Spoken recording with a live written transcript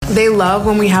They love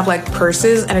when we have like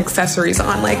purses and accessories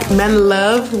on. Like men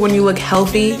love when you look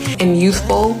healthy and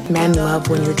youthful. Men love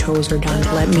when your toes are done,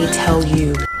 let me tell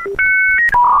you.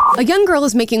 A young girl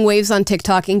is making waves on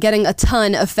TikTok and getting a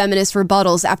ton of feminist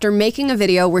rebuttals after making a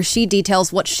video where she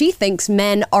details what she thinks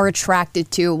men are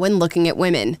attracted to when looking at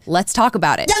women. Let's talk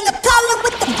about it.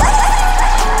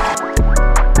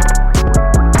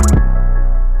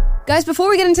 Guys, before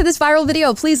we get into this viral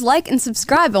video, please like and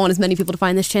subscribe. I want as many people to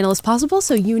find this channel as possible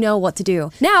so you know what to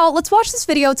do. Now, let's watch this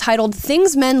video titled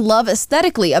Things Men Love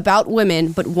Aesthetically About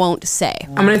Women But Won't Say.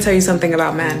 I'm gonna tell you something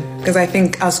about men, because I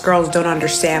think us girls don't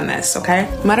understand this,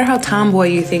 okay? No matter how tomboy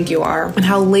you think you are and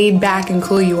how laid back and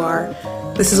cool you are,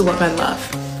 this is what men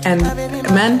love. And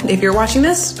men, if you're watching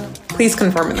this, please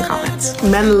confirm in the comments.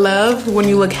 Men love when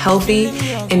you look healthy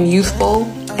and youthful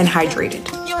and hydrated.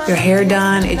 Your hair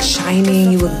done, it's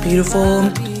shining, you look beautiful.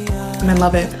 Men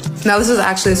love it. Now this is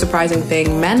actually a surprising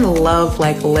thing. Men love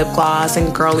like lip gloss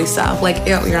and girly stuff. Like,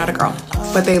 ew, you're not a girl.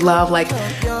 But they love like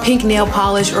pink nail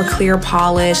polish or clear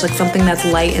polish, like something that's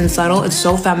light and subtle. It's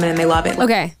so feminine, they love it.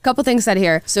 Okay, couple things said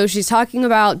here. So she's talking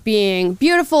about being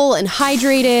beautiful and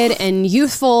hydrated and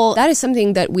youthful. That is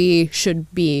something that we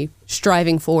should be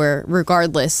striving for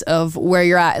regardless of where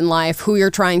you're at in life, who you're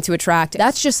trying to attract.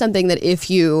 That's just something that if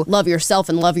you love yourself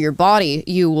and love your body,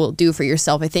 you will do for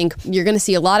yourself. I think you're going to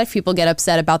see a lot of people get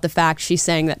upset about the fact she's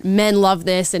saying that men love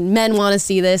this and men want to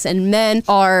see this and men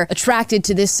are attracted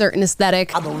to this certain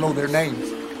aesthetic. I don't know their names.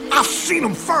 I've seen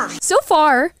them first. So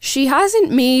far, she hasn't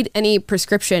made any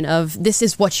prescription of this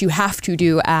is what you have to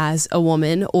do as a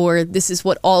woman or this is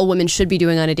what all women should be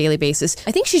doing on a daily basis.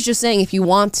 I think she's just saying if you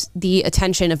want the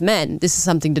attention of men, this is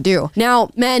something to do.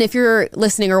 Now, men, if you're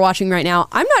listening or watching right now,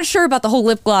 I'm not sure about the whole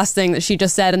lip gloss thing that she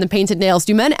just said and the painted nails.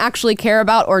 Do men actually care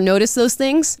about or notice those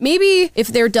things? Maybe if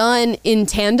they're done in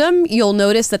tandem, you'll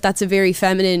notice that that's a very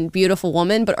feminine, beautiful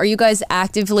woman, but are you guys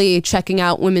actively checking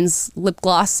out women's lip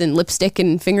gloss and lipstick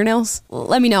and fingernails?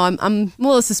 Let me know. I'm a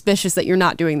little suspicious that you're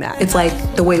not doing that. It's like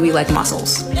the way we like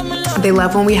muscles. They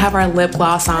love when we have our lip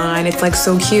gloss on. It's like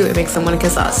so cute. It makes them want to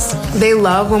kiss us. They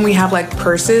love when we have like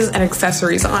purses and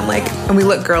accessories on, like, and we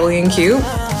look girly and cute.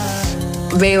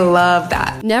 They love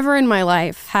that. Never in my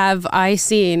life have I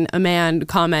seen a man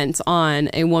comment on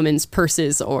a woman's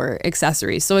purses or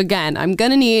accessories. So again, I'm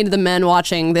gonna need the men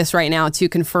watching this right now to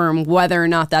confirm whether or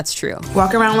not that's true.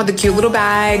 Walk around with a cute little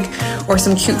bag or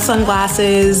some cute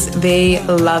sunglasses. They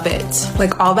love it.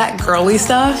 Like all that girly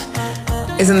stuff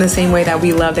is in the same way that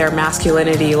we love their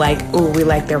masculinity. Like, ooh, we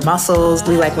like their muscles.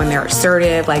 We like when they're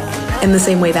assertive. Like in the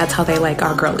same way, that's how they like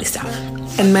our girly stuff.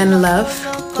 And men love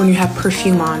when you have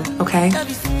perfume on, okay?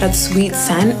 That sweet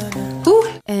scent. Ooh.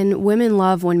 And women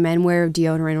love when men wear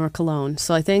deodorant or cologne.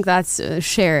 So I think that's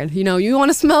shared. You know, you want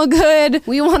to smell good.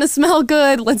 We want to smell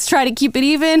good. Let's try to keep it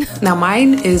even. Now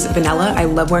mine is vanilla. I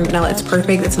love wearing vanilla. It's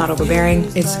perfect. It's not overbearing.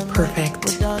 It's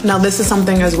perfect. Now this is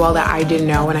something as well that I didn't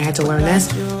know and I had to learn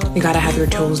this. You gotta have your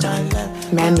toes done.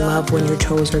 Men love when your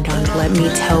toes are done. Let me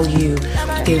tell you.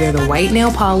 Either the white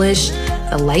nail polish,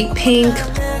 the light pink,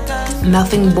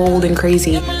 nothing bold and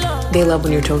crazy. They love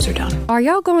when your toes are done. Are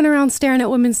y'all going around staring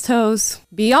at women's toes?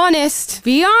 Be honest.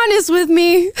 Be honest with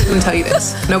me. I'm gonna tell you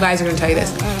this. No guys are gonna tell you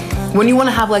this. When you want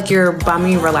to have like your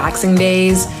bummy relaxing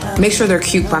days, make sure they're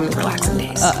cute bummy relaxing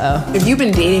days. If you've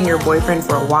been dating your boyfriend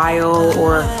for a while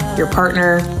or your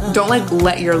partner, don't like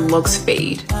let your looks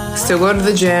fade. Still go to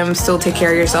the gym, still take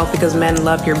care of yourself because men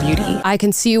love your beauty. I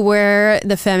can see where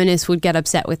the feminists would get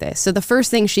upset with this. So the first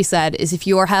thing she said is if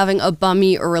you are having a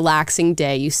bummy or relaxing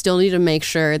day, you still need to make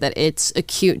sure that it's a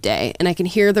cute day. And I can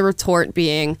hear the retort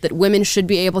being that women should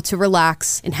be able to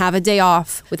relax and have a day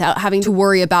off without having to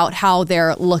worry about how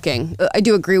they're looking. I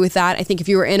do agree with that. I think if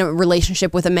you were in a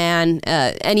relationship with a man,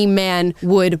 any man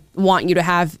would want you to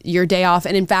have your day off.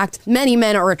 And in fact, many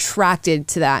men are attracted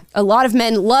to that. A lot of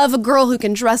men love a girl who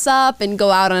can dress up and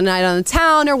go out on a night on the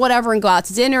town or whatever and go out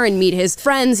to dinner and meet his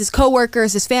friends, his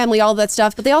coworkers, his family, all that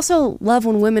stuff. But they also love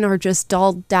when women are just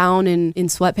dolled down in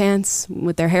sweatpants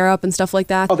with their hair up and stuff like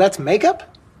that. Oh, that's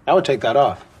makeup? I would take that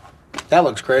off. That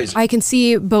looks crazy. I can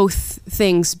see both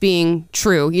things being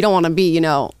true. You don't want to be, you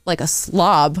know, like a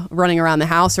slob running around the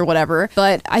house or whatever.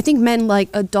 But I think men like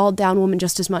a dolled down woman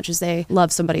just as much as they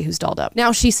love somebody who's dolled up.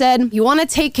 Now, she said, you want to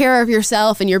take care of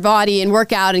yourself and your body and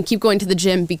work out and keep going to the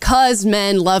gym because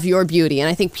men love your beauty. And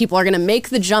I think people are going to make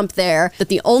the jump there that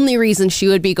the only reason she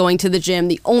would be going to the gym,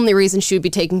 the only reason she would be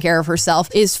taking care of herself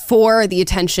is for the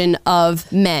attention of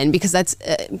men, because that's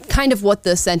kind of what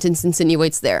the sentence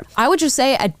insinuates there. I would just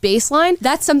say at base baseline,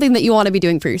 that's something that you want to be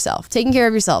doing for yourself. Taking care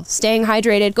of yourself, staying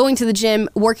hydrated, going to the gym,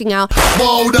 working out.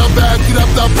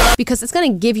 Because it's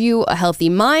going to give you a healthy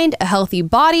mind, a healthy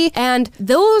body, and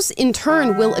those in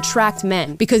turn will attract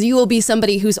men because you will be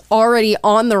somebody who's already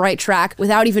on the right track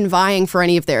without even vying for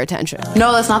any of their attention.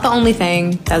 No, that's not the only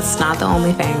thing. That's not the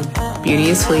only thing. Beauty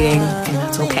is fleeting, and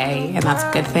that's okay, and that's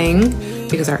a good thing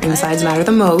because our insides matter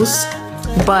the most.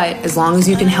 But as long as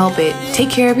you can help it, take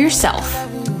care of yourself.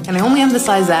 And I only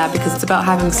emphasize that because it's about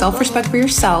having self-respect for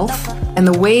yourself, and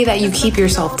the way that you keep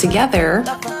yourself together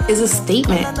is a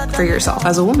statement for yourself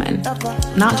as a woman.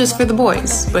 Not just for the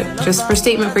boys, but just for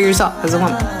statement for yourself as a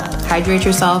woman. Hydrate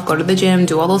yourself, go to the gym,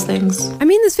 do all those things. I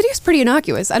mean, this video is pretty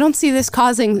innocuous. I don't see this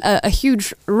causing a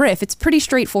huge riff. It's pretty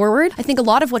straightforward. I think a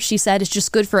lot of what she said is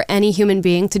just good for any human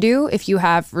being to do if you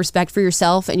have respect for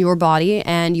yourself and your body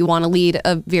and you want to lead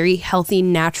a very healthy,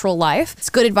 natural life. It's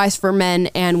good advice for men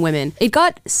and women. It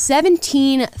got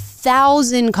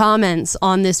 17,000 comments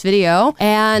on this video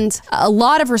and a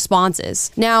lot of responses.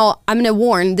 Now, I'm going to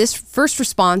warn, this first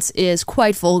response is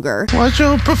quite vulgar. Watch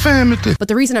your profanity. But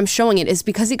the reason I'm showing it is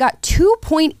because it got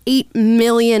 2.8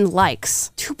 million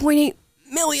likes. 2.8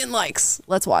 million likes.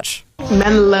 Let's watch.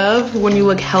 Men love when you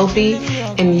look healthy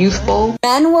and youthful.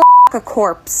 Men will a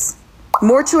corpse.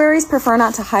 Mortuaries prefer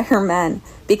not to hire men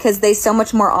because they so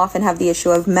much more often have the issue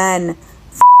of men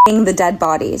the dead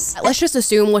bodies. Let's just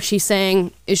assume what she's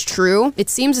saying is true. It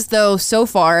seems as though so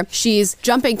far she's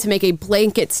jumping to make a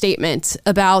blanket statement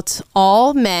about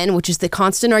all men, which is the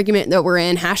constant argument that we're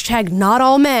in, hashtag not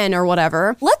all men or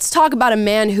whatever. Let's talk about a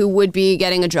man who would be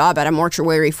getting a job at a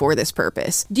mortuary for this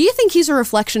purpose. Do you think he's a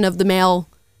reflection of the male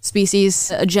species,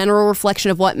 a general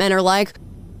reflection of what men are like?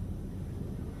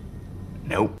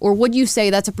 Nope. Or would you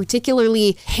say that's a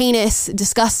particularly heinous,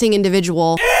 disgusting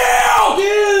individual?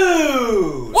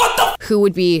 What the? Who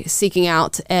would be seeking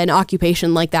out an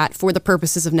occupation like that for the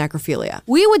purposes of necrophilia?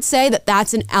 We would say that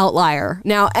that's an outlier.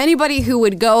 Now, anybody who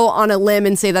would go on a limb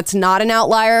and say that's not an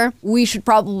outlier, we should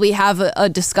probably have a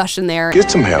discussion there.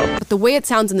 Get some help. But the way it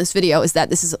sounds in this video is that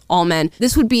this is all men.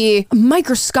 This would be a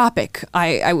microscopic,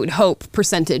 I would hope,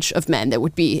 percentage of men that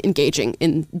would be engaging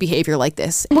in behavior like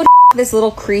this. What this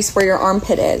little crease where your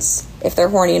armpit is, if they're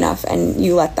horny enough and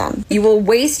you let them. You will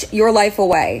waste your life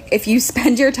away if you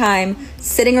spend your time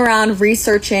sitting around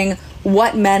researching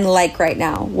what men like right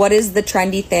now. What is the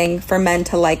trendy thing for men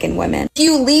to like in women? If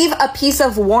you leave a piece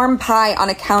of warm pie on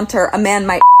a counter, a man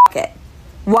might it.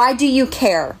 Why do you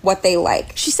care what they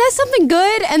like? She says something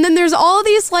good, and then there's all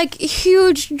these like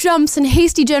huge jumps and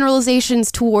hasty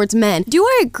generalizations towards men. Do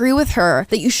I agree with her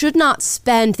that you should not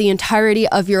spend the entirety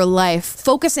of your life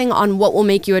focusing on what will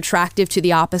make you attractive to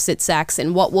the opposite sex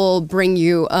and what will bring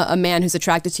you a man who's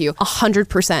attracted to you?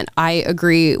 100%. I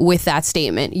agree with that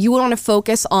statement. You want to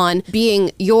focus on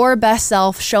being your best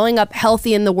self, showing up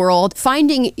healthy in the world,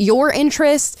 finding your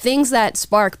interests, things that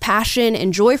spark passion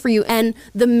and joy for you, and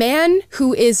the man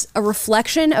who is a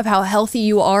reflection of how healthy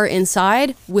you are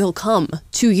inside will come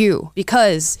to you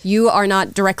because you are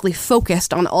not directly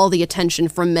focused on all the attention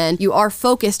from men. You are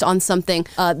focused on something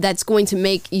that's going to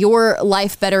make your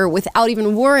life better without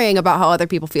even worrying about how other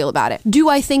people feel about it. Do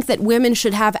I think that women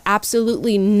should have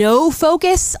absolutely no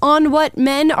focus on what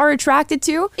men are attracted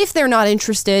to? If they're not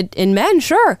interested in men,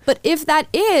 sure. But if that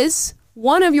is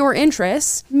one of your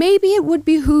interests, maybe it would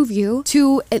behoove you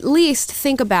to at least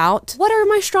think about, what are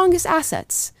my strongest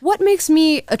assets? What makes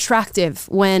me attractive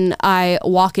when I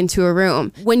walk into a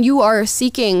room? When you are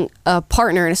seeking a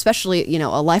partner, and especially,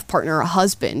 a life partner, a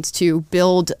husband to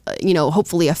build,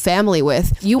 hopefully a family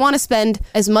with, you want to spend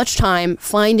as much time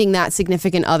finding that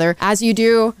significant other as you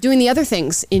do doing the other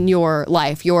things in your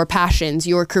life, your passions,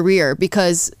 your career,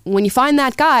 because when you find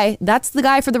that guy, that's the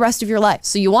guy for the rest of your life.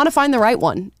 So you want to find the right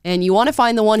one, and you want to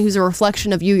find the one who's a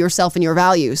reflection of you, yourself, and your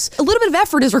values. A little bit of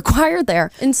effort is required there.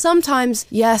 And sometimes,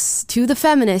 yes, to the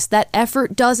feminist, that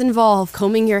effort does involve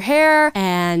combing your hair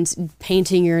and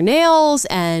painting your nails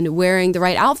and wearing the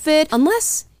right outfit,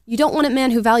 unless you don't want a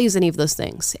man who values any of those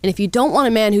things. And if you don't want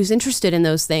a man who's interested in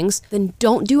those things, then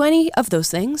don't do any of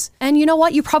those things. And you know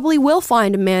what? You probably will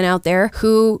find a man out there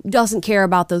who doesn't care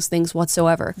about those things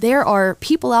whatsoever. There are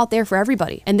people out there for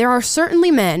everybody. And there are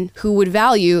certainly men who would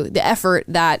value the effort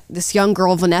that this young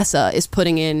girl, Vanessa, is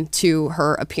putting into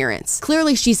her appearance.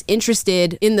 Clearly, she's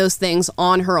interested in those things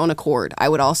on her own accord, I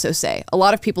would also say. A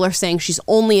lot of people are saying she's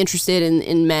only interested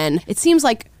in men. It seems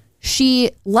like she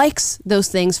likes those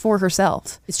things for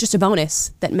herself. It's just a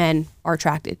bonus that men are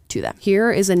attracted to them.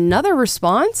 Here is another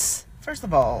response. First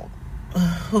of all,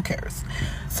 who cares?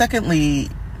 Secondly,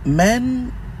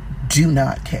 men do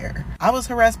not care. I was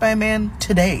harassed by a man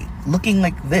today, looking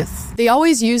like this. They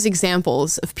always use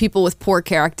examples of people with poor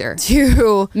character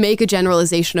to make a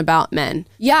generalization about men.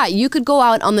 Yeah, you could go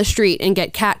out on the street and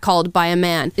get catcalled by a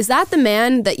man. Is that the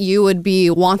man that you would be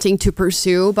wanting to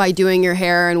pursue by doing your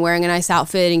hair and wearing a nice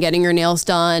outfit and getting your nails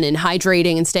done and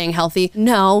hydrating and staying healthy?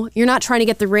 No, you're not trying to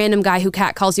get the random guy who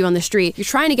catcalls you on the street. You're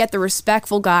trying to get the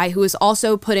respectful guy who is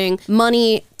also putting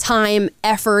money, time,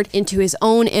 effort into his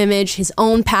own image, his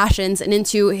own passions, and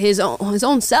into his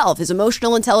own self, his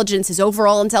emotional intelligence, his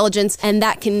overall intelligence, and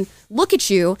that can look at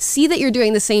you, see that you're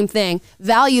doing the same thing,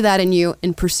 value that in you,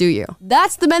 and pursue you.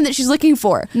 That's the men that she's looking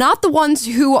for, not the ones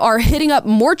who are hitting up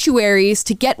mortuaries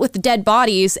to get with the dead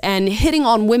bodies and hitting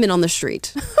on women on the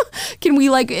street. Can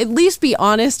we at least be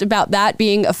honest about that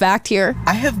being a fact here?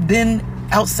 I have been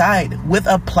outside with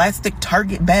a plastic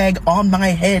Target bag on my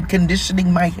head,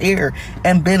 conditioning my hair,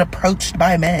 and been approached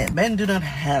by men. Men do not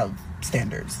have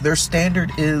standards. Their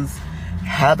standard is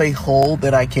have a hole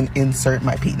that I can insert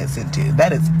my penis into.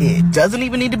 That is it. Doesn't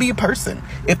even need to be a person.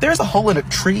 If there's a hole in a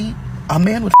tree, a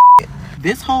man would it.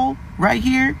 This hole right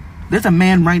here, there's a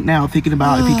man right now thinking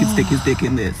about if he could stick his dick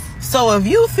in this. So if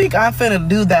you think I'm finna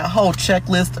do that whole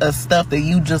checklist of stuff that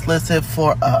you just listed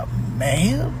for a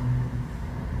man,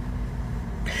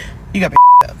 you got me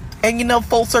up. And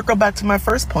full circle back to my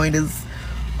first point is,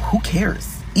 who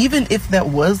cares? Even if that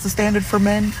was the standard for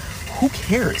men, who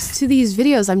cares? To these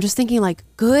videos, I'm just thinking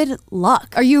good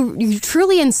luck. Are you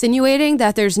truly insinuating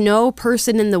that there's no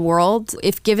person in the world,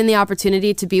 if given the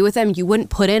opportunity to be with them, you wouldn't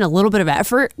put in a little bit of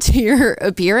effort to your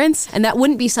appearance? And that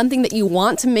wouldn't be something that you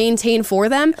want to maintain for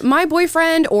them? My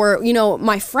boyfriend or,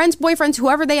 my friend's boyfriends,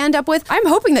 whoever they end up with, I'm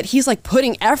hoping that he's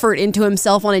putting effort into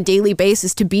himself on a daily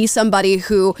basis to be somebody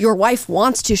who your wife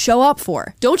wants to show up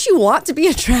for. Don't you want to be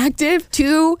attractive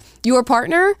to your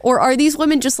partner? Or are these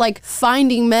women just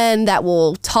finding men that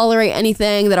will tolerate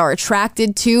anything, that are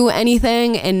attracted to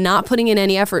anything, and not putting in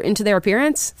any effort into their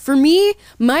appearance? For me,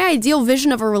 my ideal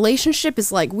vision of a relationship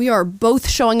is we are both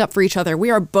showing up for each other. We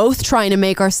are both trying to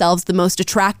make ourselves the most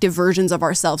attractive versions of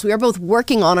ourselves. We are both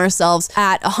working on ourselves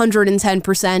at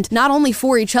 110%, not only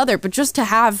for each other, but just to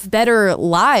have better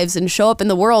lives and show up in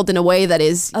the world in a way that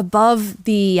is above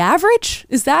the average.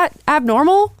 Is that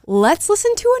abnormal? Let's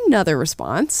listen to another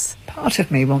response. Part of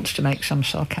me wants to make some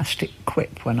sarcastic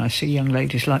quip when I see young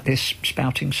ladies like this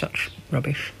spouting such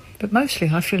rubbish. But mostly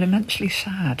I feel immensely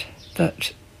sad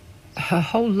that her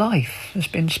whole life has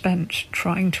been spent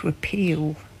trying to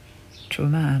appeal to a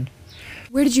man.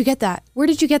 Where did you get that? Where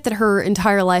did you get that her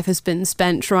entire life has been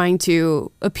spent trying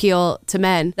to appeal to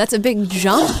men? That's a big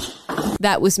jump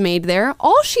that was made there.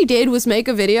 All she did was make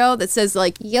a video that says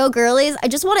yo girlies, I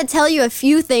just want to tell you a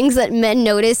few things that men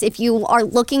notice if you are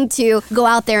looking to go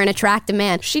out there and attract a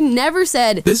man. She never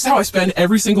said, this is how I spend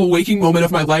every single waking moment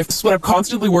of my life. This is what I'm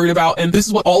constantly worried about. And this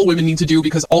is what all women need to do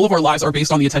because all of our lives are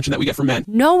based on the attention that we get from men.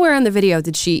 Nowhere in the video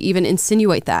did she even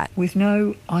insinuate that. With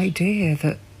no idea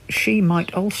that she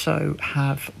might also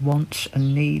have wants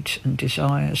and needs and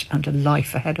desires and a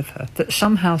life ahead of her. That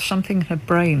somehow something in her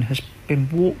brain has been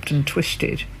warped and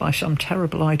twisted by some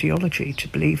terrible ideology to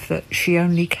believe that she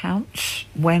only counts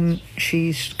when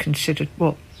she's considered,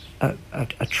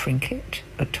 a trinket,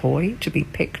 a toy to be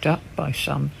picked up by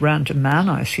some random man.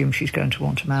 I assume she's going to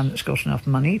want a man that's got enough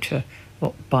money to,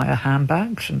 buy her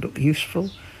handbags and look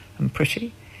useful and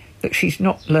pretty. That she's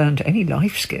not learned any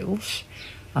life skills.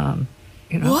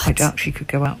 What? I doubt she could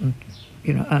go out and,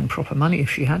 earn proper money if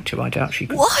she had to. I doubt she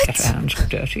could get her hands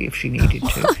dirty if she needed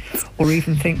to, or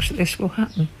even thinks that this will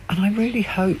happen. And I really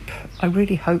hope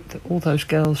that all those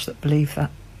girls that believe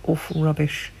that awful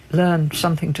rubbish learn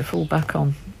something to fall back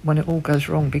on when it all goes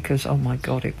wrong, because, oh my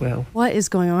God, it will. What is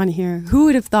going on here? Who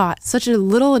would have thought such a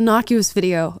little innocuous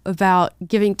video about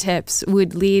giving tips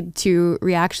would lead to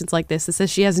reactions like this? It says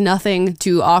she has nothing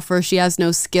to offer. She has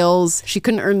no skills. She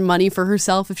couldn't earn money for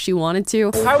herself if she wanted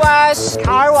to. Car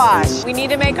wash. We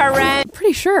need to make our rent. I'm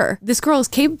pretty sure this girl is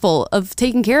capable of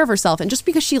taking care of herself. And just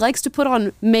because she likes to put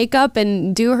on makeup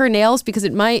and do her nails because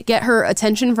it might get her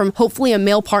attention from hopefully a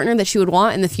male partner that she would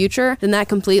want in the future, then that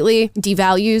completely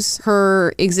devalues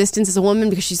her existence as a woman,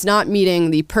 because she's not meeting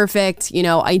the perfect,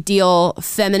 ideal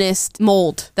feminist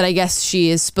mold that I guess she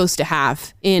is supposed to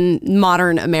have in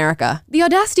modern America. The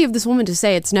audacity of this woman to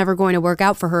say it's never going to work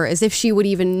out for her, as if she would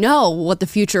even know what the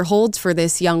future holds for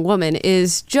this young woman,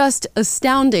 is just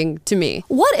astounding to me.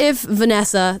 What if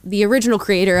Vanessa, the original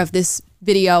creator of this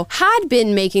video had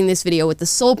been making this video with the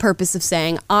sole purpose of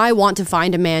saying, I want to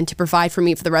find a man to provide for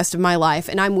me for the rest of my life,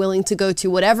 and I'm willing to go to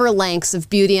whatever lengths of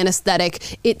beauty and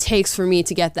aesthetic it takes for me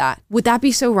to get that. Would that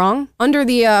be so wrong? Under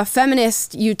the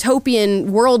feminist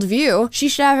utopian worldview, she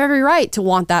should have every right to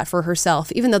want that for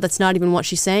herself, even though that's not even what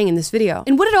she's saying in this video.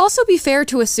 And would it also be fair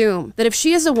to assume that if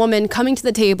she is a woman coming to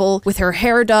the table with her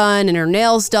hair done and her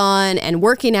nails done and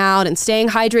working out and staying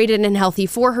hydrated and healthy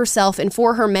for herself and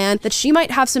for her man, that she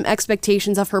might have some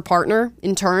expectations of her partner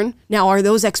in turn? Now, are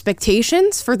those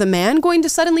expectations for the man going to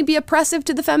suddenly be oppressive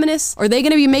to the feminists? Are they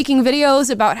going to be making videos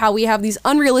about how we have these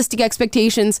unrealistic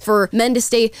expectations for men to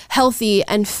stay healthy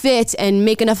and fit and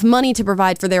make enough money to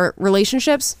provide for their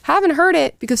relationships? Haven't heard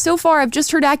it, because so far I've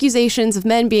just heard accusations of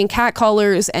men being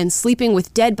catcallers and sleeping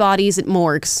with dead bodies at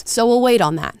morgues. So we'll wait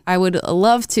on that. I would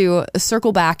love to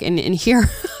circle back and hear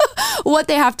what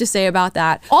they have to say about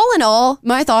that. All in all,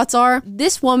 my thoughts are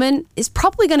this woman is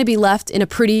probably going to be left in a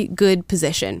pretty good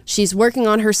position. She's working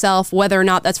on herself, whether or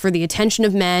not that's for the attention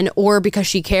of men or because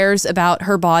she cares about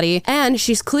her body. And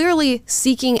she's clearly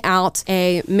seeking out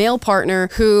a male partner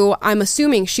who I'm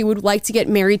assuming she would like to get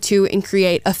married to and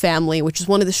create a family, which is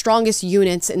one of the strongest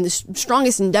units and the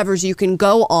strongest endeavors you can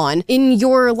go on in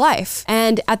your life.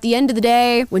 And at the end of the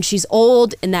day, when she's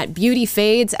old and that beauty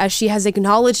fades, as she has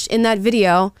acknowledged in that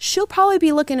video, she'll probably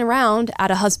be looking around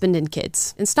at a husband and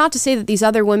kids. And it's not to say that these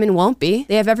other women won't be.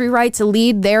 They have every right to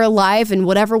lead their life in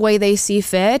whatever way they see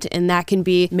fit, and that can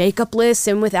be makeupless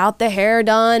and without the hair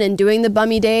done and doing the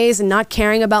bummy days and not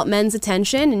caring about men's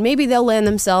attention, and maybe they'll land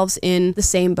themselves in the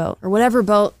same boat, or whatever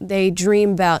boat they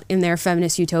dream about in their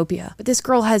feminist utopia. But this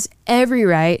girl has every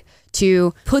right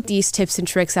to put these tips and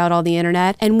tricks out on the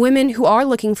internet, and women who are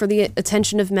looking for the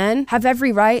attention of men have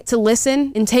every right to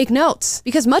listen and take notes,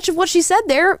 because much of what she said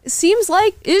there seems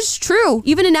like is true.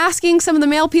 Even in asking some of the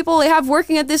male people they have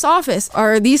working at this office,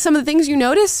 are these some of the things you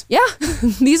notice? Yeah,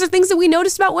 these are things that we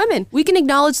noticed about women. We can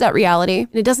acknowledge that reality,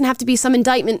 and it doesn't have to be some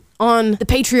indictment on the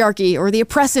patriarchy or the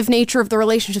oppressive nature of the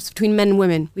relationships between men and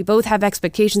women. We both have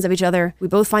expectations of each other. We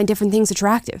both find different things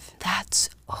attractive. That's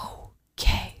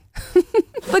okay.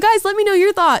 But guys, let me know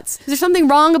your thoughts. Is there something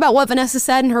wrong about what Vanessa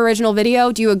said in her original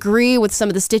video? Do you agree with some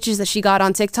of the stitches that she got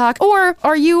on TikTok? Or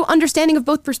are you understanding of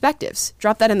both perspectives?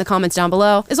 Drop that in the comments down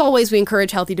below. As always, we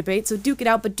encourage healthy debate, so duke it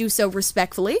out, but do so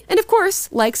respectfully. And of course,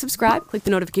 like, subscribe, click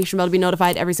the notification bell to be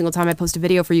notified every single time I post a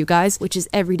video for you guys, which is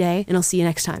every day, and I'll see you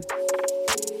next time.